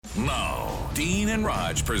Now, Dean and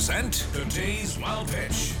Raj present today's Wild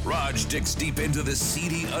Pitch. Raj digs deep into the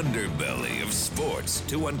seedy underbelly of sports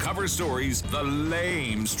to uncover stories the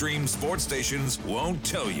lamestream sports stations won't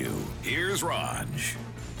tell you. Here's Raj.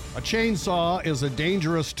 A chainsaw is a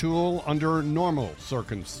dangerous tool under normal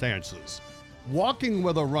circumstances. Walking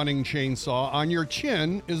with a running chainsaw on your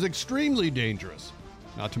chin is extremely dangerous,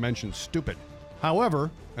 not to mention stupid.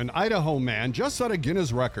 However, an Idaho man just set a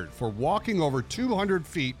Guinness record for walking over 200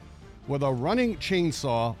 feet with a running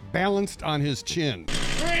chainsaw balanced on his chin.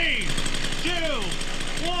 3, 2,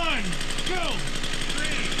 1, go! 3.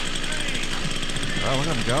 Oh, look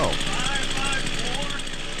at him go. 5, 5,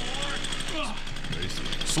 4,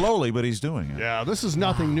 4. Slowly, but he's doing it. Yeah, this is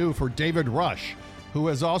nothing new for David Rush, who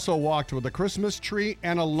has also walked with a Christmas tree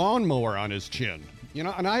and a lawnmower on his chin. You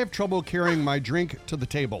know, and I have trouble carrying my drink to the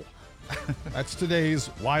table. That's today's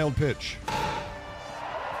Wild Pitch.